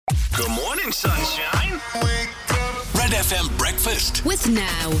Good morning, sunshine. Red FM Breakfast. With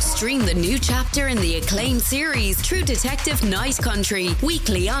Now, stream the new chapter in the acclaimed series True Detective Night Country,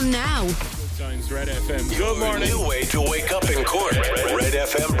 weekly on Now. Times Red FM. Good morning. New way to wake up in court. Red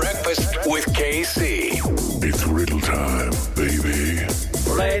FM Breakfast with KC. It's riddle time, baby.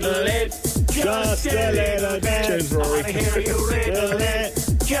 Riddle it, just a little bit. Cheers, Rory. I hear you riddle it,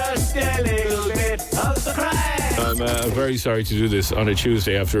 just a little bit of the crack. I'm very sorry to do this on a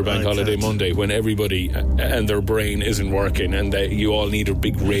Tuesday after a bank holiday Monday when everybody and their brain isn't working and you all need a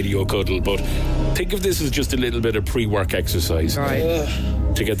big radio cuddle. But think of this as just a little bit of pre-work exercise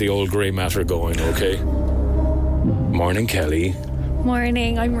to get the old grey matter going, okay? Morning, Kelly.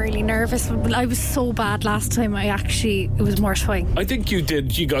 Morning. I'm really nervous. I was so bad last time. It was mortifying. I think you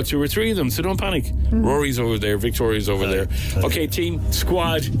did. You got 2 or 3 of them, so don't panic. Rory's over there. Victoria's over there. Okay, team,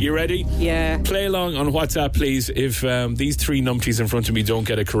 squad, you ready? Yeah. Play along on WhatsApp, please. If these 3 numpties in front of me don't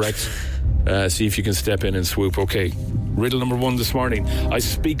get it correct, see if you can step in and swoop. Okay. Riddle number 1 this morning. I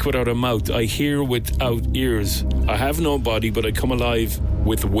speak without a mouth. I hear without ears. I have no body, but I come alive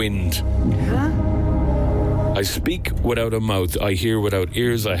with wind. Huh? I speak without a mouth. I hear without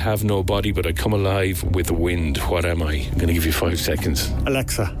ears. I have no body, but I come alive with wind. What am I? I'm going to give you 5 seconds.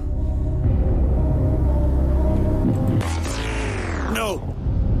 Alexa. No.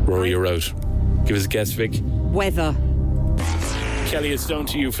 Rory, you're out. Give us a guess, Vic. Weather. Kelly, it's down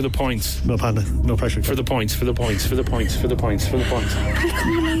to you for the points. No panic. No pressure. For the points. I come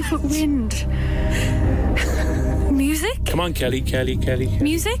alive with wind. Music? Come on, Kelly.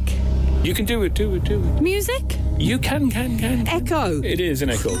 Music? You can do it. Music? You can. Echo. It is an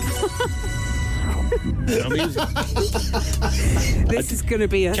echo. No music. This is going to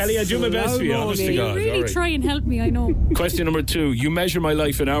be a Kelly, I do my best for you, honest to God. Really All right. try and help me, I know. Question number 2. You measure my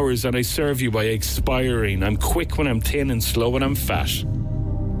life in hours and I serve you by expiring. I'm quick when I'm thin and slow when I'm fat.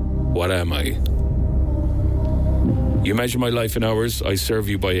 What am I? You measure my life in hours, I serve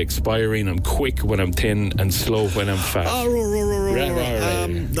you by expiring. I'm quick when I'm thin and slow when I'm fat.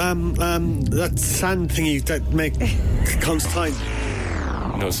 That sand thingy that counts time.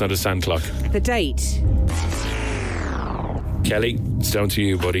 No, it's not a sand clock. The date. Kelly, it's down to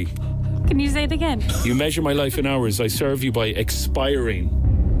you, buddy. Can you say it again? You measure my life in hours, I serve you by expiring.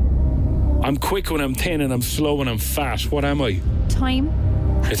 I'm quick when I'm thin and I'm slow when I'm fat. What am I? Time?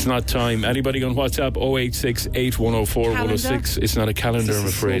 It's not time. Anybody on WhatsApp? 086 8104 106. It's not a calendar, I'm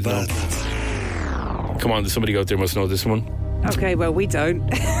afraid. So no. Come on, somebody out there must know this one. Okay, well, we don't.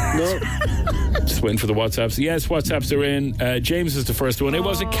 No. Just waiting for the WhatsApps. Yes, WhatsApps are in. James is the first one. It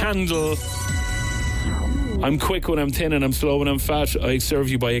was a candle. I'm quick when I'm thin and I'm slow when I'm fat. I serve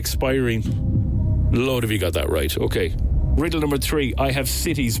you by expiring. Load of you got that right. Okay. Riddle number 3. I have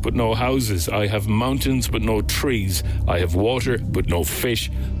cities but no houses. I have mountains but no trees. I have water but no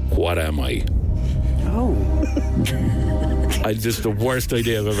fish. What am I? Oh. Just the worst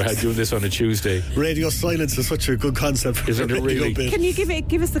idea I've ever had doing this on a Tuesday. Radio silence is such a good concept. Isn't it really? Can you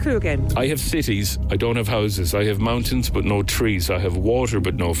give us the clue again? I have cities. I don't have houses. I have mountains but no trees. I have water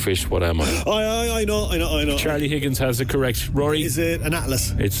but no fish. What am I? I know. Charlie Higgins has it correct. Rory? Is it an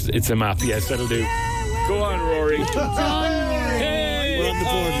atlas? It's a map. Yes, that'll do. Go on, Rory. Hey, we're on the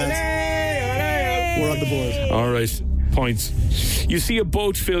board, lads. We're on the board. All right. Points. You see a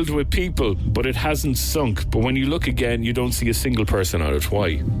boat filled with people, but it hasn't sunk. But when you look again, you don't see a single person on it.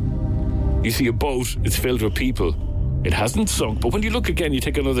 Why? You see a boat, it's filled with people. It hasn't sunk, but when you look again, you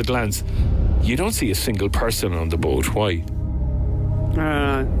take another glance. You don't see a single person on the boat. Why?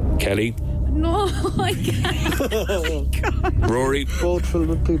 Kelly? No, I can't. Rory? Boat filled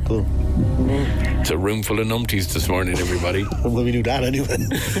with people. It's a room full of numpties this morning, everybody. Well, we knew that anyway.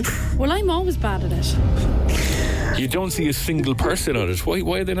 Well, I'm always bad at it. You don't see a single person on it.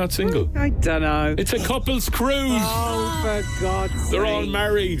 Why are they not single? I don't know. It's a couple's cruise. Oh, for God's sake. They're all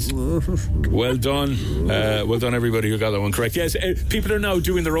married. Well done. Well done, everybody who got that one correct. Yes, people are now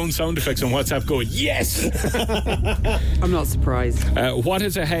doing their own sound effects on WhatsApp going, yes! I'm not surprised. What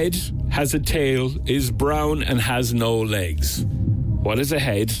is a head, has a tail, is brown and has no legs? What is a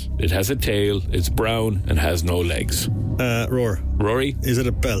head? It has a tail, it's brown and has no legs. Rory? Is it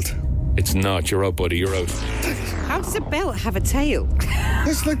a belt? It's not. You're out, buddy. You're out. How does a belt have a tail?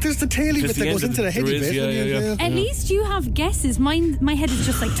 There's the taily bit that goes into the heady bit. Yeah. At least you have guesses. My head is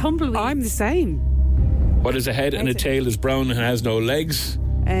just like tumbleweed. I'm the same. What is a head and a tail is brown and has no legs?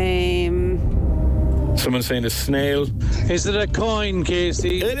 Someone's saying a snail. Is it a coin,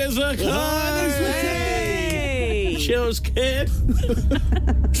 Casey? It is a coin. Shows kid.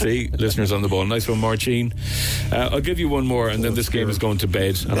 See, listeners on the ball. Nice one, Marcin. I'll give you one more, and then this game is going to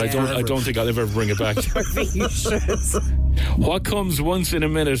bed. And I don't think I'll ever bring it back. I think you should. What comes once in a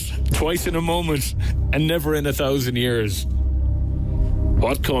minute, twice in a moment, and never in 1,000 years?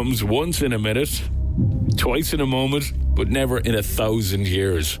 What comes once in a minute, twice in a moment, but never in 1,000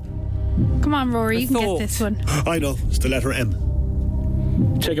 years? Come on, Rory, you can get this one. I know. It's the letter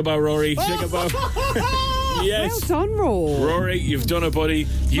M. Check a bow, Rory. Check a bow. Yes. Well done, Rory, you've done it, buddy.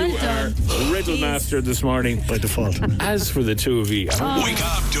 You Well done. are Riddle Master this morning. By default. As for the two of you, Wake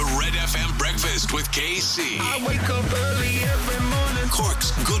up to Red FM Breakfast with KC. I wake up early every morning.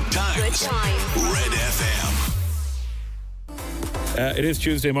 Cork's Good Times. Red FM. it is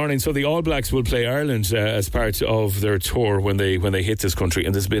Tuesday morning, so the All Blacks will play Ireland as part of their tour when they hit this country,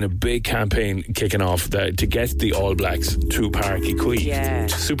 and there's been a big campaign kicking off to get the All Blacks to Páirc Uí Chaoimh, Yeah.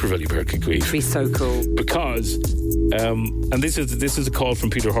 to Super Valley Páirc Uí Chaoimh. Be so cool. Because, and this is a call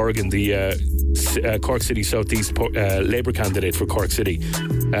from Peter Horgan, the Cork City Southeast Labour candidate for Cork City,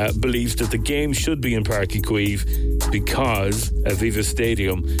 believes that the game should be in Páirc Uí Chaoimh because Aviva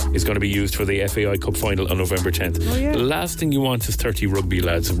Stadium is going to be used for the FAI Cup final on November 10th. Oh, yeah. The last thing you want is 30 rugby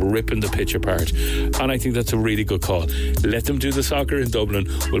lads ripping the pitch apart, and I think that's a really good call. Let them do the soccer in Dublin.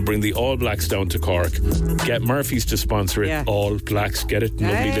 We'll bring the All Blacks down to Cork, get Murphy's to sponsor it. Yeah. All Blacks, get it?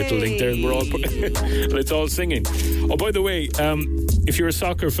 Lovely little link there, and we're all let's all singing. Oh, by the way, if you're a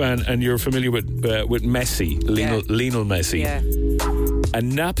soccer fan and you're familiar with Messi, Lionel Messi, a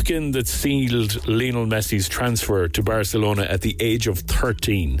napkin that sealed Lionel Messi's transfer to Barcelona at the age of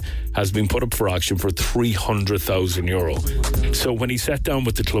 13 has been put up for auction for €300,000. So when he sat down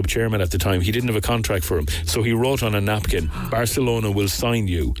with the club chairman at the time, he didn't have a contract for him, so he wrote on a napkin, "Barcelona will sign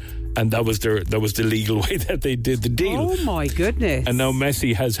you." And that was the legal way that they did the deal. Oh my goodness. And now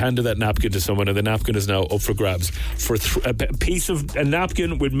Messi has handed that napkin to someone, and the napkin is now up for grabs. For a piece of a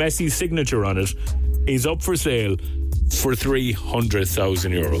napkin with Messi's signature on it is up for sale for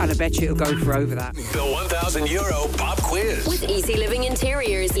 €300,000. And I bet you it'll go for over that. The €1,000 pop quiz. With Easy Living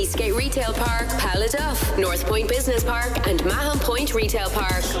Interiors, Eastgate Retail Park, Paladuff, North Point Business Park, and Mahon Point Retail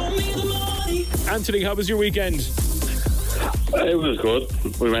Park. Anthony, how was your weekend? It was good.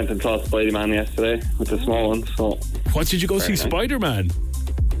 We went and saw Spider-Man yesterday with the small ones. So What did you go see? nice. Spider-Man?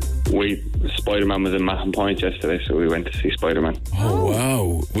 Spider-Man was in Mahon Point yesterday, so we went to see Spider-Man. Oh,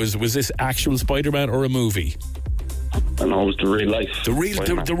 wow. Was this actual Spider-Man or a movie? And it was the real life. The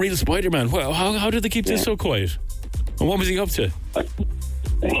real Spider-Man. Well, how did they keep this so quiet? And what was he up to?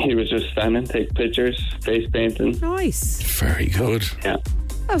 He was just standing, take pictures, face painting. Nice. Very good. Yeah.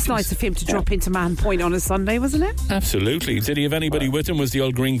 That was nice of him to drop into Man Point on a Sunday, wasn't it? Absolutely. Did he have anybody with him? Was the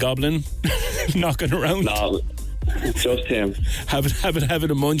old Green Goblin knocking around? No, just him.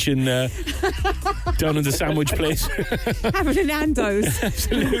 Having a munch in down in the sandwich place. Having a Nando's.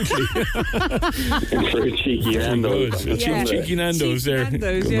 Absolutely. For a cheeky Nando's. Good. Cheeky Nando's there.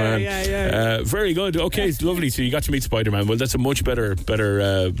 Nando's, Good yeah, man. yeah. Very good. Okay, it's lovely. So you got to meet Spider-Man. Well, that's a much better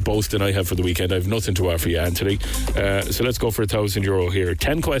boast than I have for the weekend. I have nothing to offer you, Anthony. So let's go for €1,000 here.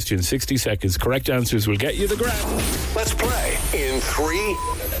 10 questions, 60 seconds. Correct answers will get you the grand. Let's play in 3,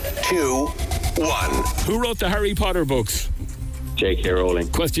 2, 1. Who wrote the Harry Potter books? J.K. Rowling.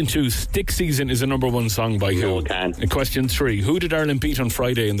 Question 2. Stick Season is a #1 song by who? Noel Can. And question 3. Who did Ireland beat on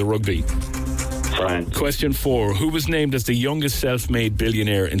Friday in the rugby? France. Question 4. Who was named as the youngest self-made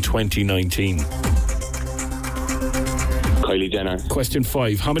billionaire in 2019? Kylie Jenner. Question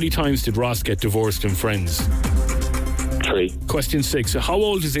 5. How many times did Ross get divorced in Friends? 3. Question 6. How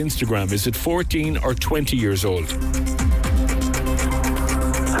old is Instagram? Is it 14 or 20 years old?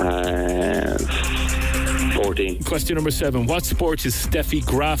 14. Question number 7. What sport is Steffi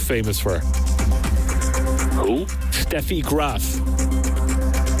Graf famous for? Who? Steffi Graf.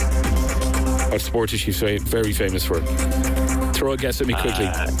 What sport is she very famous for? Throw a guess at me quickly.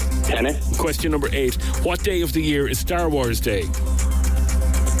 Tennis. Question number 8. What day of the year is Star Wars Day?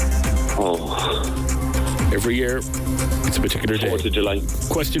 Oh, Every year, it's a particular day. 4th of July.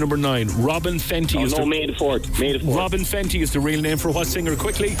 Question number 9. Robin Fenty Oh, is no, May the 4th. May the 4th. Robin Fenty is the real name for what singer?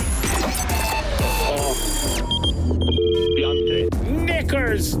 Quickly. Beyonce.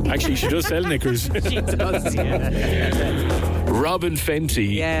 Knickers. Actually, she does sell knickers. She does, yeah. Robin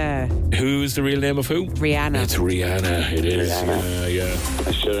Fenty. Yeah. Who is the real name of who? Rihanna. It's Rihanna. It is. Rihanna. Yeah.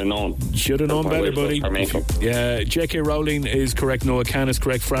 I should have known. Should have known That's my better, way buddy. for makeup. Yeah, J.K. Rowling is correct. Noel Can is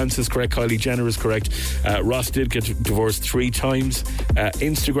correct. France is correct. Kylie Jenner is correct. Ross did get divorced 3 times.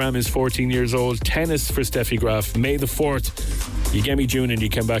 Instagram is 14 years old. Tennis for Steffi Graf. May the 4th. You gave me June and you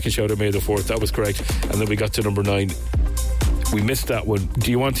came back and shouted May the 4th. That was correct. And then we got to number 9. We missed that one.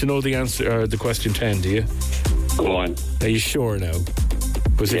 Do you want to know the answer, the question 10, do you? Go on. Are you sure now?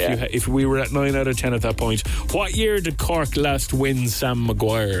 Because if we were at 9 out of 10 at that point, what year did Cork last win Sam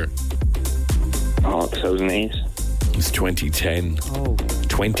Maguire? Oh, 2008. since 2010. Oh.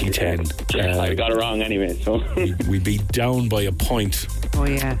 2010. I got it wrong anyway, so. We'd be down by a point. Oh,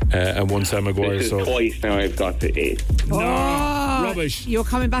 yeah. And one Sam Maguire. This is So twice now I've got to 8. Oh, rubbish. You're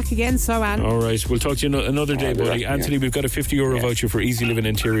coming back again, so Anne. All right, we'll talk to you another day, buddy. Anthony, we've got a €50 voucher for Easy Living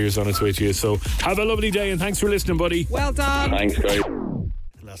Interiors on its way to you. So have a lovely day and thanks for listening, buddy. Well done. Thanks, guys.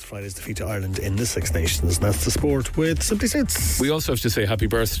 Last Friday's defeat to Ireland in the Six Nations, and that's the sport with Simply Sits. We also have to say happy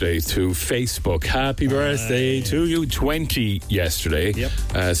birthday to Facebook. Happy birthday to you. 20 yesterday. Yep.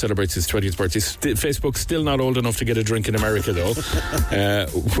 Celebrates his 20th birthday. Facebook's still not old enough to get a drink in America, though,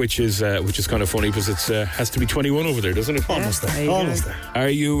 which is kind of funny because it has to be 21 over there, doesn't it? Almost there. Almost there. Are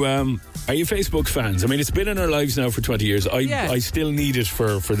you Facebook fans? I mean, it's been in our lives now for 20 years. I still need it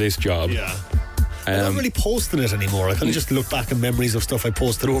for this job. Yeah. I'm not really posting it anymore. I kind of just look back in memories of stuff I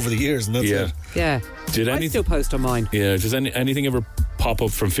posted over the years, and that's it. Yeah. I still post on mine. Yeah. Does anything ever pop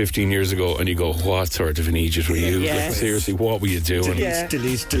up from 15 years ago and you go, what sort of an idiot were you? Yes. Like, seriously, what were you doing?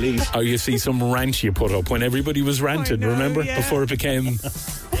 Delete. Or you see some rant you put up when everybody was ranting, remember? Before it became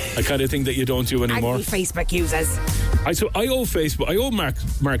a kind of thing that you don't do anymore. Angry Facebook users. I owe Mark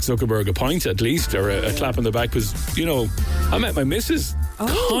Zuckerberg a pint at least, or a clap on the back, because, I met my missus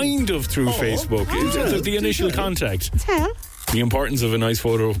kind of through Facebook. The initial contact. Tell. The importance of a nice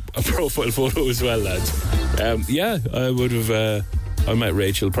photo, a profile photo as well, lads. I would have. I met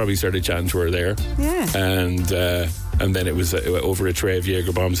Rachel, probably started chatting to her there. Yeah. And then it was over a tray of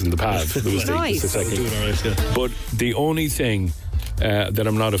Jaeger bombs in the path. That was Nice. the second. Doing all right, yeah. But the only thing that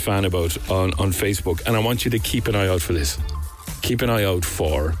I'm not a fan about on Facebook, and I want you to keep an eye out for this. Keep an eye out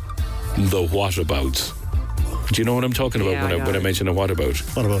for the whatabouts. Do you know what I'm talking about when I mention a whatabout?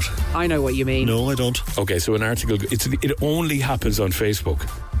 What about? I know what you mean. No, I don't. Okay, so an article, it only happens on Facebook.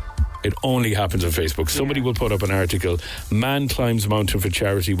 It only happens on Facebook. Somebody will put up an article, man climbs mountain for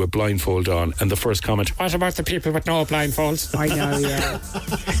charity with blindfold on, and the first comment, what about the people with no blindfolds? I know, yeah.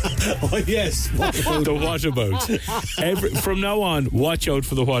 Oh, yes. What about? The whatabouts. From now on, watch out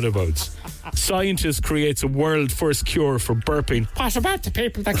for the whatabouts. Scientist creates a world first cure for burping. What about the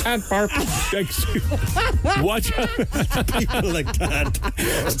people that can't burp? Watch out. People like that.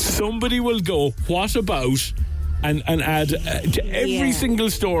 Somebody will go, what about? And add to every single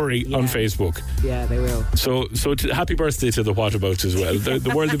story on Facebook. Yeah, they will. So happy birthday to the whatabouts as well.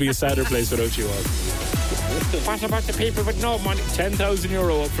 The world would be a sadder place without you all. What about the people with no money?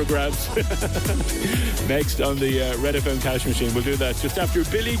 €10,000 up for grabs. Next on the Red FM cash machine. We'll do that just after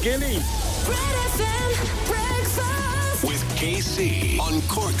Billy Gilly. Red FM Breakfast with KC on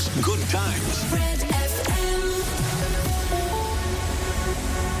Cork's Good Times. Red FM.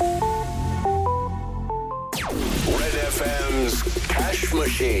 Red FM's cash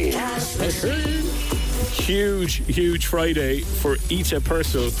machine. Huge Friday for Ita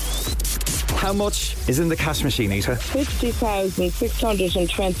Purcell. How much is in the cash machine, Ita?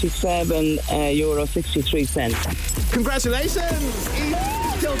 €50,627.63. Congratulations!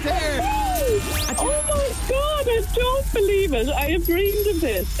 Ita's still there! Oh my God, I don't believe it. I have dreamed of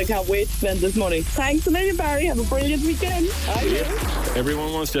this. I can't wait to spend this money. Thanks a million, Barry. Have a brilliant weekend.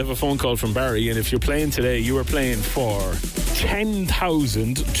 Everyone wants to have a phone call from Barry, and if you're playing today, you are playing for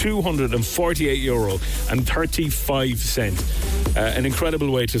 €10,248.35. An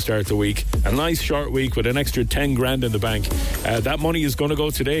incredible way to start the week. A nice short week with an extra 10 grand in the bank. That money is going to go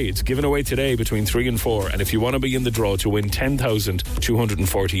today. It's given away today between 3 and 4. And if you want to be in the draw to win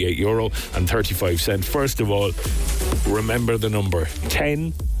 €10,248.35, first of all, remember the number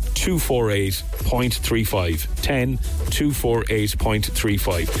 10,248.35.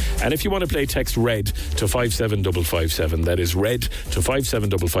 10,248.35. And if you want to play, text RED to 57557. That is RED to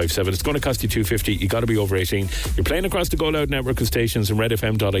 57557. It's going to cost you $2.50. You got to be over 18. You're playing across the Go Loud network of stations, and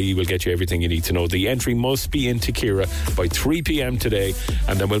redfm.ie will get you everything you need to know. The entry must be into Kira by 3 p.m. today,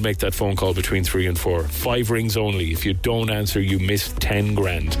 and then we'll make that phone call between 3 and 4. 5 rings only. If you don't answer, you miss 10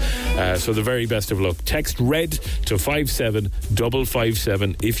 grand. So the very best of luck. Text RED to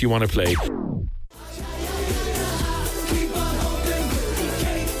 57557 if you want to play.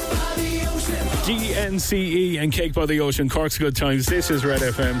 DNCE and Cake by the Ocean, Cork's Good Times. This is Red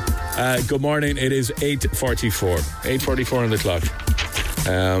FM. Good morning. It is 8:44. 8:44 on the clock.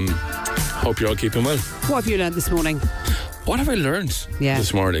 Hope you're all keeping well. What have you learned this morning? What have I learned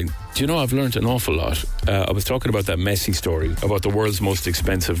this morning? Do you know, I've learned an awful lot. I was talking about that Messi story, about the world's most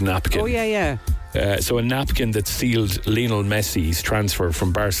expensive napkin. Oh, yeah. So a napkin that sealed Lionel Messi's transfer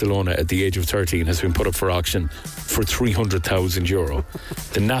from Barcelona at the age of 13 has been put up for auction for €300,000.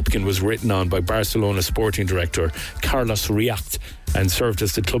 The napkin was written on by Barcelona sporting director Carlos Riat and served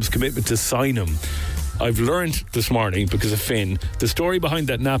as the club's commitment to sign him I've learned this morning because of Finn, the story behind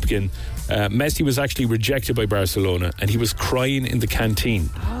that napkin. Messi was actually rejected by Barcelona and he was crying in the canteen.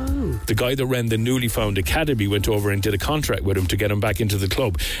 The guy that ran the newly found academy went over and did a contract with him to get him back into the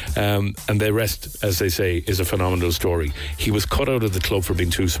club. And the rest, as they say, is a phenomenal story. He was cut out of the club for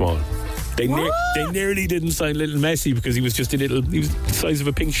being too small. They nearly didn't sign little Messi because he was just he was the size of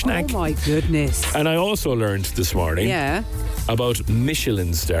a pink schnack. Oh my goodness. And I also learned this morning about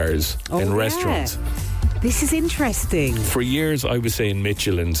Michelin stars in restaurants. This is interesting. For years I was saying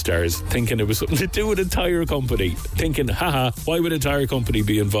Michelin stars, thinking it was something to do with a tyre company. Thinking, why would a tyre company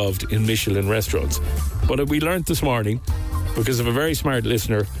be involved in Michelin restaurants? But we learned this morning, because of a very smart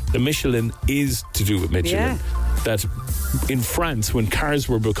listener, the Michelin is to do with Michelin. That in France, when cars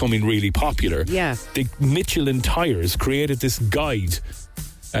were becoming really popular, the Michelin tyres created this guide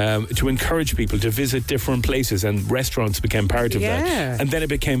to encourage people to visit different places, and restaurants became part of that. And then it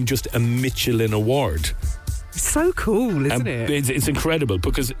became just a Michelin award. It's so cool, isn't it? It's incredible,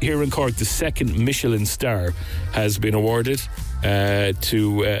 because here in Cork, the second Michelin star has been awarded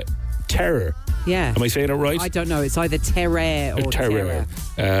to Terror. Yeah. Am I saying it right? I don't know. It's either Terror or Terror.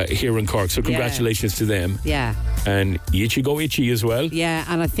 Here in Cork. So congratulations to them. Yeah. And Itchy Go Itchy as well. Yeah,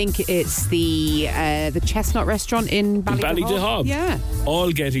 and I think it's the Chestnut restaurant in Ballydehob. Yeah.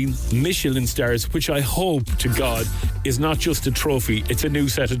 All getting Michelin stars, which I hope to God is not just a trophy, it's a new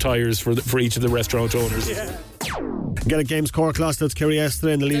set of tyres for each of the restaurant owners. Yeah. Gaelic Games Cork lost out to Kerry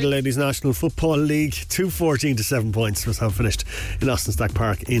yesterday in the Lidl Ladies National Football League. 2-14 to 7 points was how it finished in Austin Stack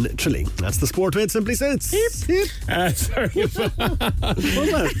Park in Tralee. That's the sport with Simply Saints. Sorry.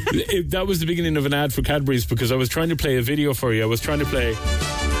 That was the beginning of an ad for Cadbury's, because I was trying to play a video for you. I was trying to play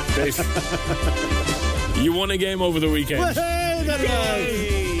this. You won a game over the weekend.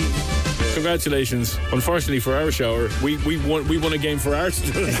 Congratulations. Unfortunately for our shower, we won a game for ours.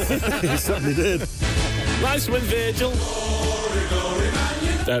 You certainly did. Nice one, Virgil.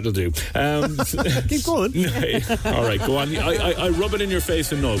 That'll do. Keep going. All right, go on. I rub it in your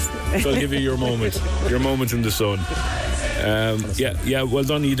face enough, so I'll give you your moment in the sun. Well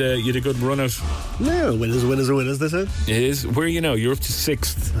done. You had a good run out. No, winners, they said. It is. Where are you now? You're up to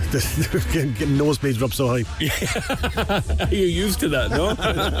 6th. Getting nosebleeds up so high. Are you used to that, no?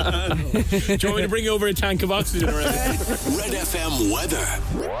 Do you want me to bring you over a tank of oxygen or anything? Red FM weather.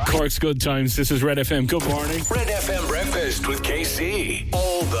 Cork's Good Times. This is Red FM. Good morning. Red FM breakfast with KC.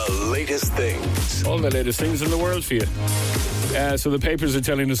 All the latest things. All the latest things in the world for you. So the papers are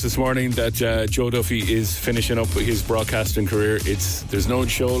telling us this morning that Joe Duffy is finishing up his broadcasting career. There's no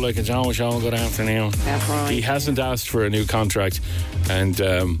show like a Joe show. Good afternoon. That's right. He hasn't asked for a new contract, and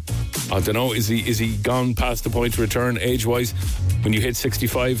I don't know. Is he gone past the point to return age-wise? When you hit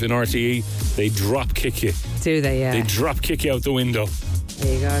 65 in RTE, they drop kick you. Do they? Yeah. They drop kick you out the window.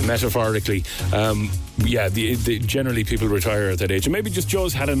 There you go. Metaphorically. Generally people retire at that age, and maybe just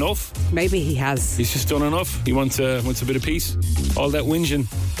Joe's had enough. Maybe he has. He's just done enough. He wants a bit of peace. All that whinging.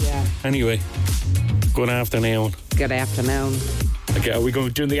 Yeah. Anyway, good afternoon. Good afternoon. Okay, are we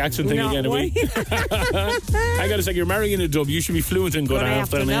doing the accent thing again? Are we? I gotta say, you're marrying a dub. You should be fluent in good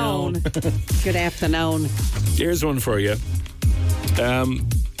afternoon. Good afternoon. Here's one for you.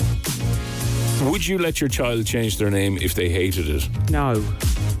 Would you let your child change their name if they hated it? No.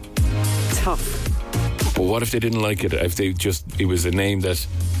 Tough. But what if they didn't like it? If it was a name that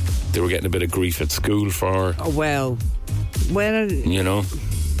they were getting a bit of grief at school for? Oh, well. You know?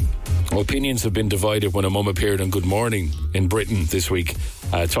 Opinions have been divided when a mum appeared on Good Morning in Britain this week,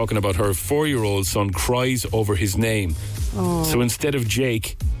 talking about her 4-year-old son cries over his name. Oh. So instead of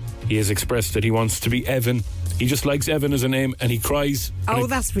Jake, he has expressed that he wants to be Evan. He just likes Evan as a name, and he cries. Oh,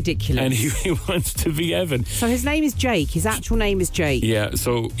 that's ridiculous. And he wants to be Evan. So his name is Jake. His actual name is Jake. Yeah,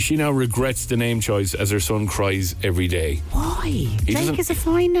 so she now regrets the name choice as her son cries every day. Why? Jake is a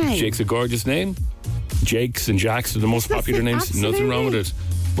fine name. Jake's a gorgeous name. Jakes and Jacks are the most popular names. Absolutely. Nothing wrong with it.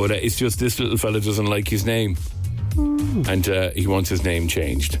 But it's just this little fella doesn't like his name. And he wants his name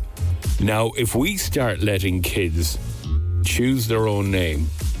changed. Now, if we start letting kids choose their own name,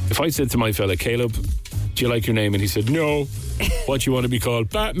 if I said to my fella, Caleb, do you like your name? And he said, no. What do you want to be called?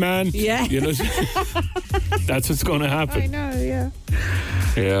 Batman. Yeah. You know, that's what's going to happen. I know, yeah.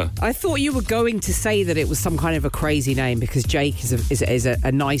 Yeah. I thought you were going to say that it was some kind of a crazy name, because Jake is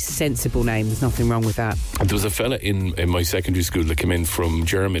a nice, sensible name. There's nothing wrong with that. There was a fella in my secondary school that came in from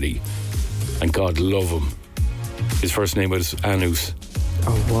Germany, and God love him. His first name was Anus.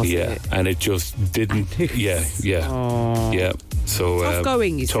 Oh, was it? Yeah, and it just didn't. Anus. Yeah. Oh. Yeah. So tough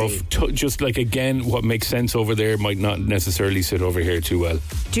going, you see. Just like, again, what makes sense over there might not necessarily sit over here too well.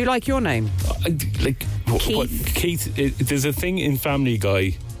 Do you like your name? Keith. Keith. There's a thing in Family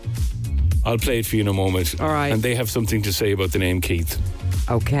Guy I'll play it for you in a moment. All right. And they have something to say about the name Keith.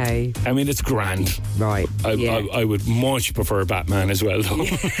 Okay. I mean, it's grand. Right. I would much prefer Batman as well, though.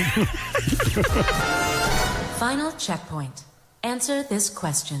 Final checkpoint. Answer this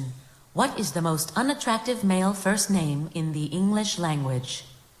question. What is the most unattractive male first name in the English language?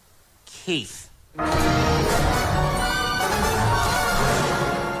 Keith.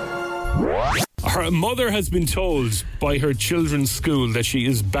 Her mother has been told by her children's school that she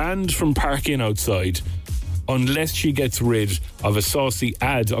is banned from parking outside unless she gets rid of a saucy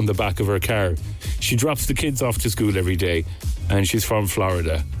ad on the back of her car. She drops the kids off to school every day, and she's from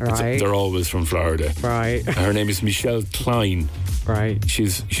Florida. Right. They're always from Florida. Right. Her name is Michelle Klein. Right.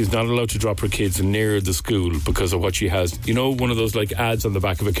 She's not allowed to drop her kids near the school because of what she has. You know, one of those like ads on the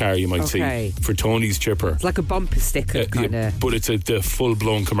back of a car you might see for Tony's Chipper. It's like a bumper sticker kind of. But it's the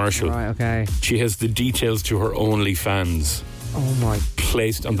full-blown commercial. Right, okay. She has the details to her OnlyFans. Oh my.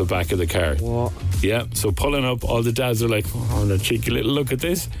 Placed on the back of the car. What? Yeah, so pulling up, all the dads are like, oh, a cheeky little look at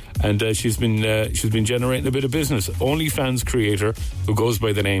this. And she's been generating a bit of business. OnlyFans creator, who goes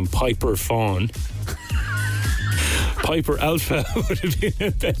by the name Piper Fawn. Piper Alpha would have been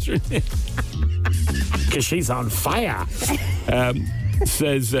a better name. Because she's on fire.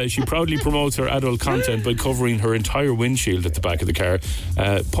 Says she proudly promotes her adult content by covering her entire windshield at the back of the car,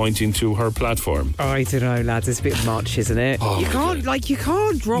 pointing to her platform. Oh, I don't know, lads. It's a bit much, isn't it? Oh, you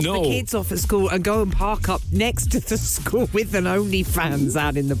can't drop the kids off at school and go and park up next to the school with an OnlyFans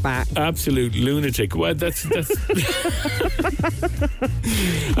ad in the back. Absolute lunatic. Well, that's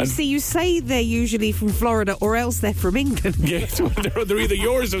See, you say they're usually from Florida, or else they're from England. Yes, they're either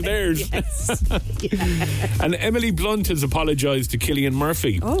yours or theirs. Yes. Yeah. And Emily Blunt has apologised to Cillian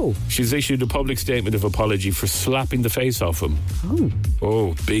Murphy. Oh. She's issued a public statement of apology for slapping the face off him.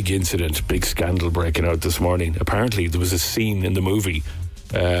 Oh, big incident, big scandal breaking out this morning. Apparently there was a scene in the movie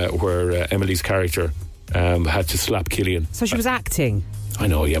where Emily's character had to slap Cillian. So she was acting? I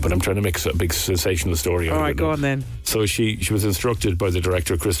know, yeah, but I'm trying to make a big sensational story out of it. All right, go on then. So she was instructed by the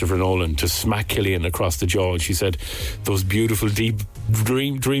director, Christopher Nolan, to smack Cillian across the jaw, and she said, those beautiful, deep,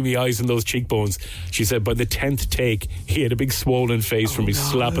 dreamy eyes and those cheekbones. She said by the 10th take, he had a big swollen face from me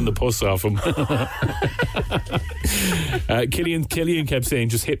slapping the puss off him. Cillian kept saying,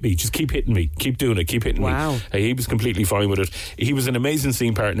 just hit me, just keep hitting me, keep doing it, keep hitting me. He was completely fine with it. He was an amazing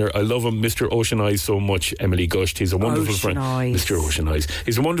scene partner. I love him, Mr. Ocean Eyes, so much. Emily gushed. He's a wonderful friend. Mr. Ocean Eyes.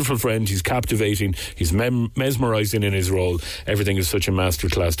 He's a wonderful friend. He's captivating. He's mesmerising in his role. Everything is such a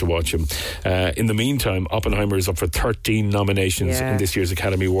masterclass to watch him. In the meantime, Oppenheimer is up for 13 nominations in this year's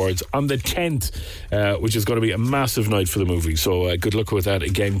Academy Awards on the 10th, which is going to be a massive night for the movie. So good luck with that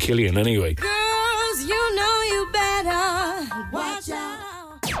again, Cillian. Anyway, girls, you know you better watch out.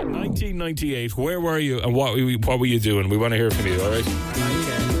 1998. Where were you and what were you doing? We want to hear from you. All right.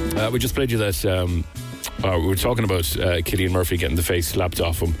 Okay. We just played you that. We were talking about Cillian Murphy getting the face slapped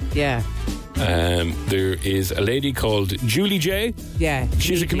off him. Yeah. There is a lady called Julie J. Yeah.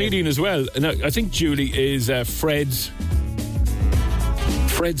 She's a comedian as well. Now, I think Julie is Fred's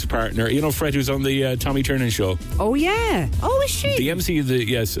partner. You know Fred, who's on the Tommy Tiernan show. Oh yeah. Oh, is she? The MC of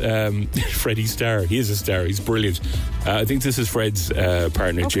the Freddie Starr. He is a star. He's brilliant. I think this is Fred's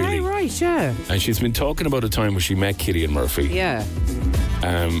partner, Julie. Okay, right, yeah. And she's been talking about a time where she met Cillian Murphy. Yeah.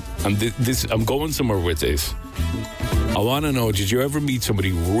 And I'm going somewhere with this. I want to know, did you ever meet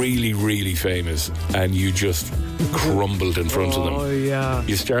somebody really, really famous and you just crumbled in front of them? Oh, yeah.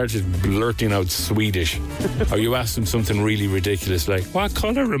 You started blurting out Swedish, or you asked them something really ridiculous like, what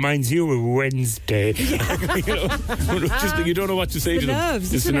colour reminds you of Wednesday? You don't know what to say to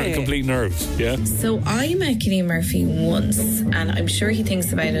nerves, them. It's the complete nerves, yeah? So I met Cillian Murphy once, and I'm sure he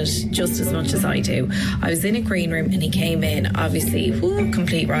thinks about it just as much as I do. I was in a green room and he came in, obviously,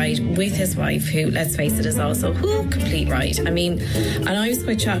 complete ride, with his wife, who, let's face it, is also complete ride. I mean, and I was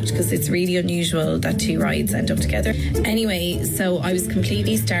quite shocked because it's really unusual that two rides end up together. Anyway, so I was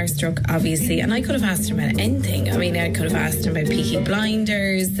completely starstruck, obviously, and I could have asked him about anything. I mean, I could have asked him about Peaky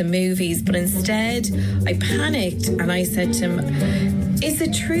Blinders, the movies, but instead I panicked and I said to him, is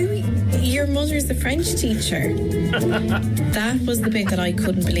it true your mother's a French teacher? That was the bit that I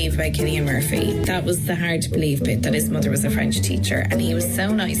couldn't believe about Cillian Murphy. That was the hard to believe bit, that his mother was a French teacher. And he was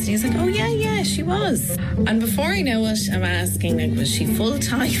so nice. And he was like, oh yeah, she was. And before I know it, I'm asking, like, was she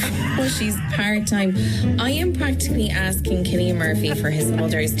full-time? Was she part-time? I am practically asking Cillian Murphy for his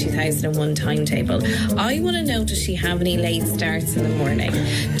mother's 2001 timetable. I want to know, does she have any late starts in the morning?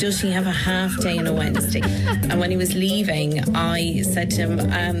 Does she have a half day on a Wednesday? And when he was leaving, I said to him,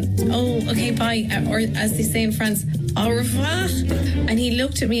 oh, okay, bye. Or as they say in France, au revoir. And he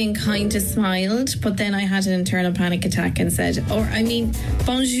looked at me and kind of smiled, but then I had an internal panic attack and said,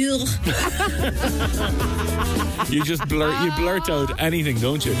 bonjour. You just blurt out anything,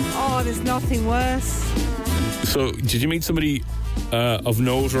 don't you? Oh, there's nothing worse. So, did you meet somebody of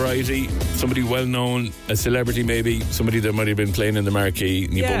notoriety, somebody well known, a celebrity maybe, somebody that might have been playing in the marquee,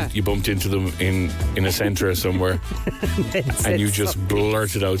 and you bumped into them in a centre somewhere, and you just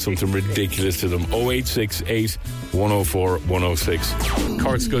blurted out something ridiculous to them? 0868 104 106.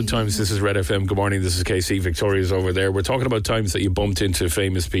 Cork's Good Times. This is Red FM. Good morning. This is KC. Victoria's over there. We're talking about times that you bumped into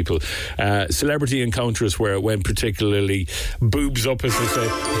famous people, celebrity encounters where it went particularly boobs up, as they say.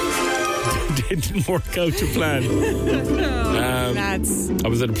 Didn't work out to plan. I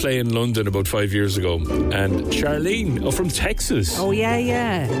was at a play in London about 5 years ago, and Charlene from Texas. Oh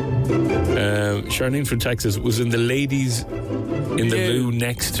yeah. Charlene from Texas was in the ladies in the loo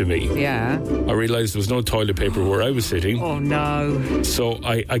next to me. Yeah. I realised there was no toilet paper where I was sitting. Oh no. So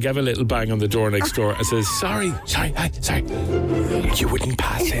I gave a little bang on the door next door. I says, sorry. You wouldn't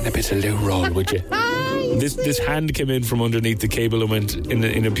pass in a bit of loo roll, would you? This hand came in from underneath the cable and went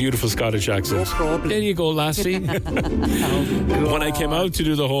in a beautiful Scottish accent. No problem. There you go, lassie. When I came out to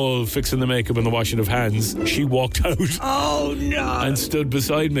do the whole fixing the makeup and the washing of hands, she walked out. Oh no! And stood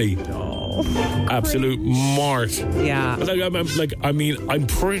beside me. No. Absolute mart. Yeah. I'm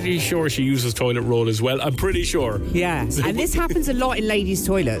pretty sure she uses toilet roll as well. I'm pretty sure. Yeah. And this happens a lot in ladies'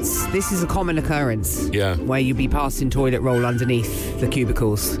 toilets. This is a common occurrence. Yeah. Where you'll be passing toilet roll underneath the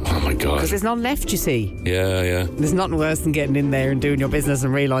cubicles. Oh my God. Because there's none left, you see. Yeah. There's nothing worse than getting in there and doing your business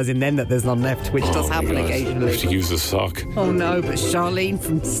and realising then that there's none left, which does happen occasionally. You have to use a sock. Oh no, but Charlene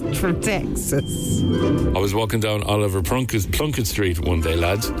from Texas. I was walking down Oliver Plunkett Street one day,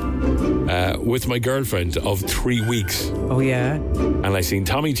 lads, with my girlfriend of 3 weeks. Oh yeah. And I seen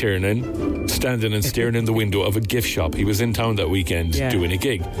Tommy Tiernan standing and staring in the window of a gift shop. He was in town that weekend doing a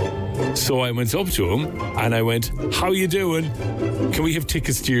gig. So I went up to him and I went, how you doing? Can we have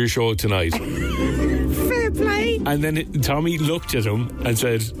tickets to your show tonight? Fair play. And then Tommy looked at him and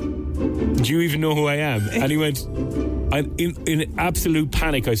said, do you even know who I am? And he went, in absolute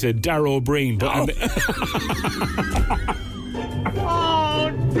panic, I said, Darrow O'Brien. But oh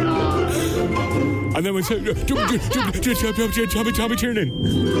no. And then we said, Tommy Tiernan.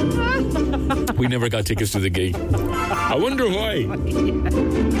 We never got tickets to the gig. I wonder why.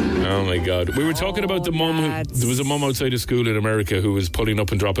 Oh my God. We were talking about the mum. There was a mum outside of school in America who was pulling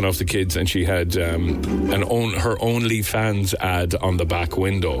up and dropping off the kids, and she had her OnlyFans ad on the back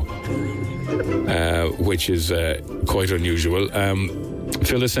window, which is quite unusual.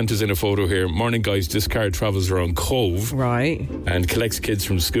 Phyllis sent us in a photo here. Morning, guys. This car travels around Cove, right, and collects kids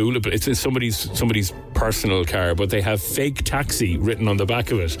from school. But it's in somebody's personal car, but they have fake taxi written on the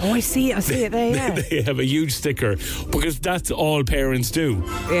back of it. Oh, I see it there. Yeah. They have a huge sticker because that's all parents do.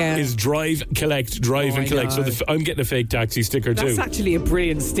 Yeah, is drive, collect, and collect. So I'm getting a fake taxi sticker too. That's actually a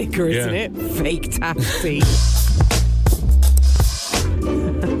brilliant sticker, isn't it? Fake taxi.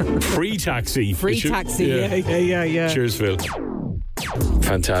 Free taxi. Free taxi. Yeah. Cheers, Phil.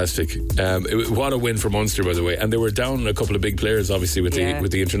 Fantastic. What a win for Munster, by the way. And they were down a couple of big players, obviously, with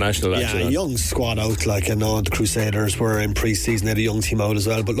the international action. Yeah, young squad out. Like, I know the Crusaders were in pre-season, they had a young team out as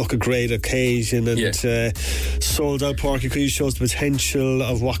well. But look, a great occasion, and sold out Páirc Uí Chaoimh shows the potential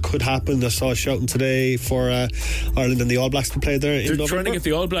of what could happen. I saw shouting today for Ireland and the All Blacks to play there. They're trying to get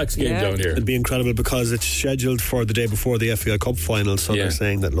the All Blacks game down here. It'd be incredible because it's scheduled for the day before the FAI Cup final. So they're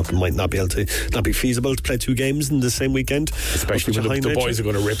saying that, look, it might not be feasible to play two games in the same weekend. Especially when the boys are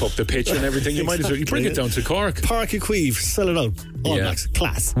going to rip up the pitch and everything. You might as well bring it down to Cork. Páirc Uí Chaoimh, sell it out. All Blacks,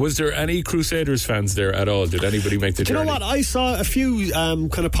 class. Was there any Crusaders fans there at all? Did anybody make the journey? You know what? I saw a few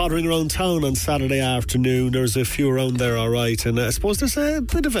kind of pottering around town on Saturday afternoon. There was a few around there, all right. And I suppose there's a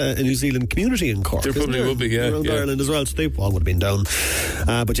bit of a New Zealand community in Cork. There probably will be, around Ireland as well. So they all would have been down.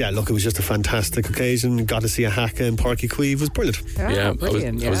 But yeah, look, it was just a fantastic occasion. Got to see a haka in Páirc Uí Chaoimh. It was brilliant.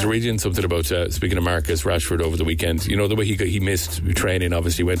 I was reading something about speaking of Marcus Rashford over the weekend. You know the way he missed training.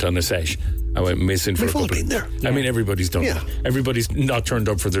 Obviously went on a sesh. I went missing for a couple. Been there. I mean, everybody's done that. Everybody's not turned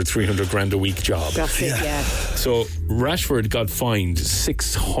up for their 300 grand a week job. That's it. Yeah. So Rashford got fined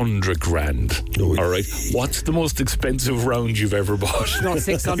 600 grand. All right. What's the most expensive round you've ever bought? Not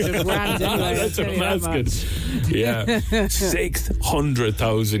 600 grand anyway. That's what I'm asking. Yeah.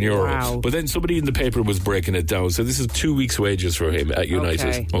 600,000 euros. Wow. But then somebody in the paper was breaking it down. So this is 2 weeks' wages for him at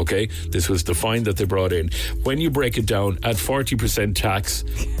United. Okay. This was the fine that they brought in. When you break it down at 40% tax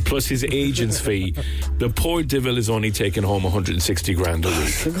plus his agent's fee, the poor devil is only taking home 160 grand a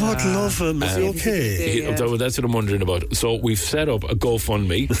week. God love him. Is he okay? That's what I'm wondering wondering about. So we've set up a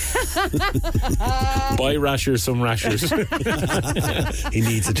GoFundMe. Buy Rashers some rashers. He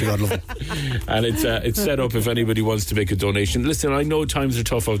needs it, you gotta love it. And it's set up if anybody wants to make a donation. Listen, I know times are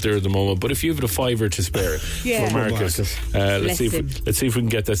tough out there at the moment, but if you have a fiver to spare for Marcus, let's see if we can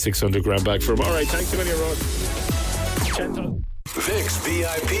get that 600 grand back for him. All right, thanks a million, Rod. Vic's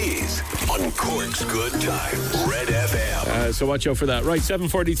VIPs on Cork's Good Time, Red FM. So watch out for that. Right,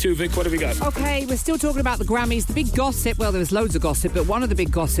 7:42. Vic, what have we got? Okay, we're still talking about the Grammys. The big gossip, well, there was loads of gossip, but one of the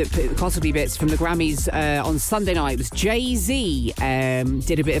big gossipy bits from the Grammys on Sunday night was Jay-Z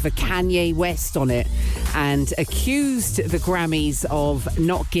did a bit of a Kanye West on it and accused the Grammys of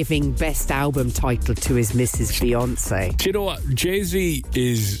not giving Best Album title to his Mrs. Beyonce. Do you know what? Jay-Z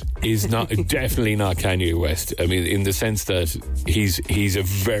is not definitely not Kanye West. I mean, in the sense that he's a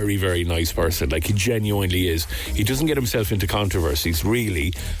very, very nice person. Like, he genuinely is. He doesn't get himself into controversies,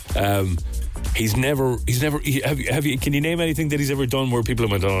 really. He's never. Have you? Can you name anything that he's ever done where people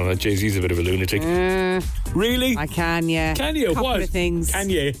have went, "Oh, Jay-Z's a bit of a lunatic"? Really? I can, yeah. Can you? Couple What? of things.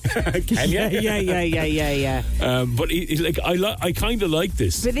 Kanye. Yeah. But I kind of like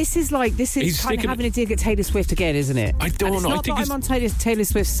this. But this is He's kind of having a dig at Taylor Swift again, isn't it? I don't and know. It's not that I'm on Taylor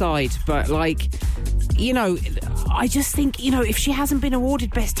Swift's side, but I just think, if she hasn't been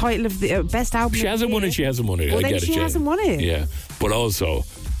awarded best title of the best album, She hasn't won it. She hasn't won it. Well, I then get it. she hasn't won it. Yeah, but also,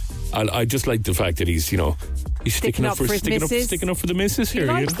 I just like the fact that he's sticking up for the missus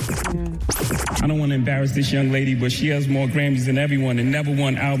here. I don't want to embarrass this young lady, but she has more Grammys than everyone and never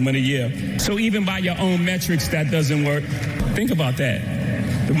won Album of the Year. So even by your own metrics, that doesn't work. Think about that.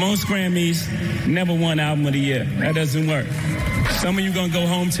 The most Grammys, never won Album of the Year. That doesn't work. Some of you going to go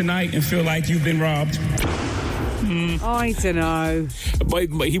home tonight and feel like you've been robbed. I don't know. But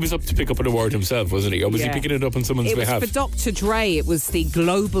he was up to pick up an award himself, wasn't he? Or was he picking it up on someone's behalf? It was for Dr. Dre. It was the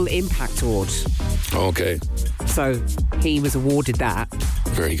Global Impact Award. Okay. So he was awarded that.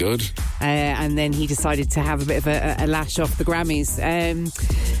 Very good. And then he decided to have a bit of a lash off the Grammys.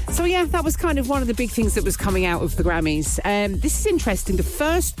 So yeah, that was kind of one of the big things that was coming out of the Grammys. This is interesting. The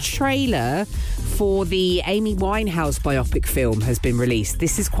first trailer for the Amy Winehouse biopic film has been released.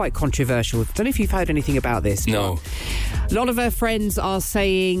 This is quite controversial. I don't know if you've heard anything about this. No. A lot of her friends are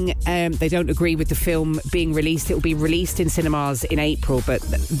saying they don't agree with the film being released. It will be released in cinemas in April, but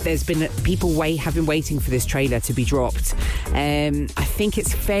there's been people have been waiting for this trailer to be dropped. I think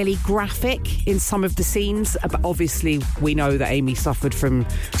it's fairly graphic in some of the scenes, but obviously we know that Amy suffered from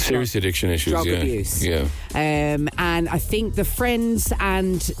serious addiction issues, drug abuse. Yeah. And I think the friends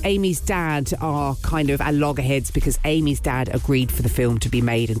and Amy's dad are kind of at loggerheads because Amy's dad agreed for the film to be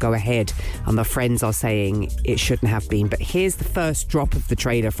made and go ahead, and the friends are saying it shouldn't have been. But here's the first drop of the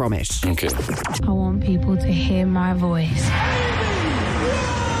trailer from it. Okay. I want people to hear my voice.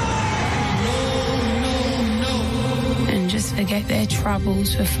 And just forget their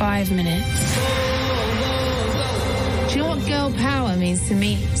troubles for 5 minutes. Do you know what girl power means to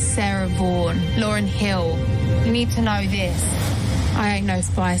me? Sarah Vaughan, Lauryn Hill. You need to know this. I ain't no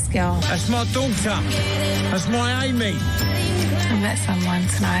Spice Girl. That's my daughter. That's my Amy. I met someone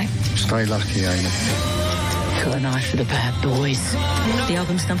tonight. Stay lucky, Amy. Got an eye for the bad boys. The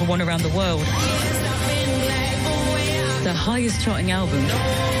album's #1 around the world. The highest charting album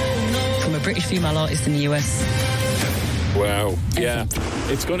from a British female artist in the US. Wow. Yeah.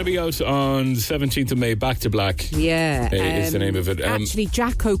 It's going to be out on the 17th of May, Back to Black. Yeah. Is the name of it. Actually,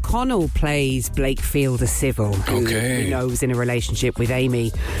 Jack O'Connell plays Blake Fielder Civil, who we know is in a relationship with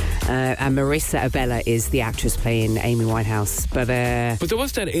Amy. And Marissa Abella is the actress playing Amy Winehouse. But there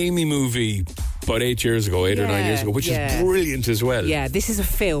was that Amy movie about 8 years ago, 8 or 9 years ago, which is brilliant as well. Yeah, this is a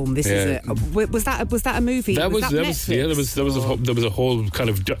film. This is was that a movie? There was a whole kind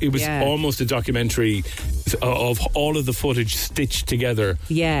of it was almost a documentary of all of the footage stitched together.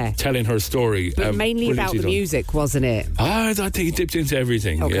 Yeah, telling her story, but mainly about the music, wasn't it? I think he dipped into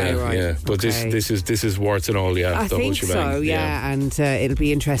everything. Okay, right. Yeah, but this is warts and all. Yeah, I think so. Yeah, and it'll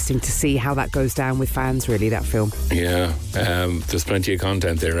be interesting to see how that goes down with fans. Really, that film. Yeah, there's plenty of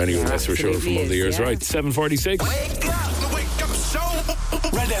content there anyway. That's for sure from all the years. Right, 7:46.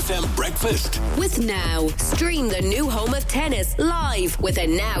 Red FM Breakfast. With Now. Stream the new home of tennis live with a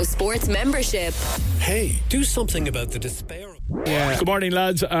Now Sports membership. Hey, do something about the despair. Yeah. Good morning,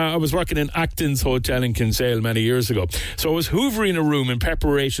 lads. I was working in Acton's Hotel in Kinsale many years ago. So I was hoovering a room in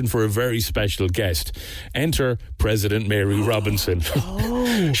preparation for a very special guest. Enter President Mary Robinson.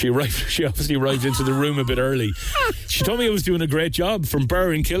 She obviously arrived into the room a bit early. She told me I was doing a great job from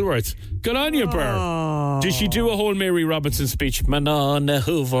Burr in Kilworth. Good on you, Burr. Did she do a whole Mary Robinson speech? Manana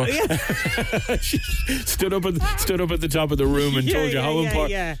Hoover. She stood up at the top of the room and told you how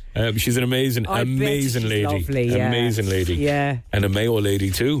important. She's an amazing lady. Lovely, yeah. Amazing lady. Yeah. And a Mayo lady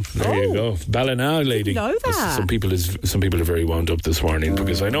too. There you go. Ballina lady. Know that. Some people are very wound up this morning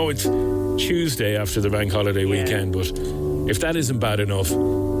because I know it's Tuesday after the bank holiday weekend, but if that isn't bad enough,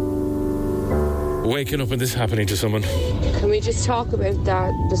 waking up and this happening to someone. Can we just talk about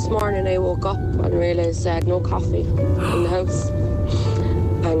that? This morning I woke up and realised I had no coffee in the house.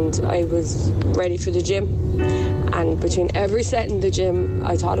 And I was ready for the gym. And between every set in the gym,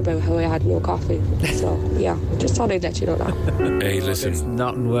 I thought about how I had no coffee. So, yeah, just thought I'd let you know that. Hey, listen. There's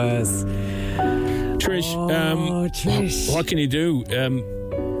nothing worse. Trish, Trish. What can you do?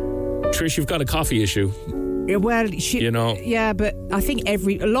 Trish, you've got a coffee issue. Well, yeah, but I think a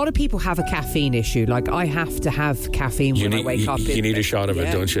lot of people have a caffeine issue. Like, I have to have caffeine when I wake up. You need a shot of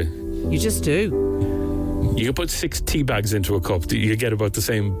it, don't you? You just do. You can put 6 tea bags into a cup. You get about the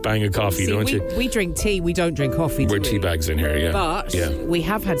same bang of coffee, don't you? We drink tea, we don't drink coffee. We're tea bags in here, yeah. But we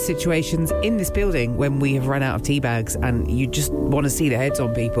have had situations in this building when we have run out of tea bags and you just want to see the heads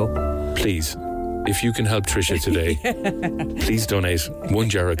on people. Please, if you can help Tricia today, please donate 1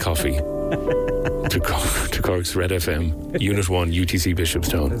 jar of coffee to Cork's Red FM, Unit 1, UTC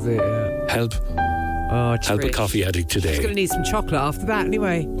Bishopstown. That's it, yeah. Help a coffee addict today. She's going to need some chocolate after that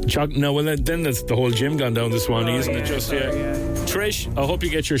anyway. No, well then that's the whole gym gone down this morning, isn't it? Just Trish, I hope you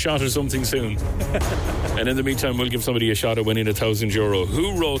get your shot or something soon. And in the meantime, we'll give somebody a shot at winning €1,000.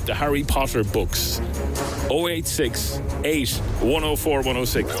 Who wrote the Harry Potter books? 086 8 104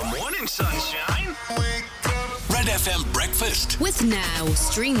 106. Good morning, sunshine. Red FM Breakfast. With Now,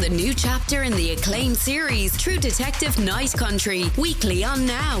 stream the new chapter in the acclaimed series True Detective Night Country, weekly on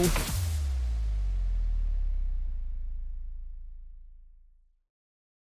Now.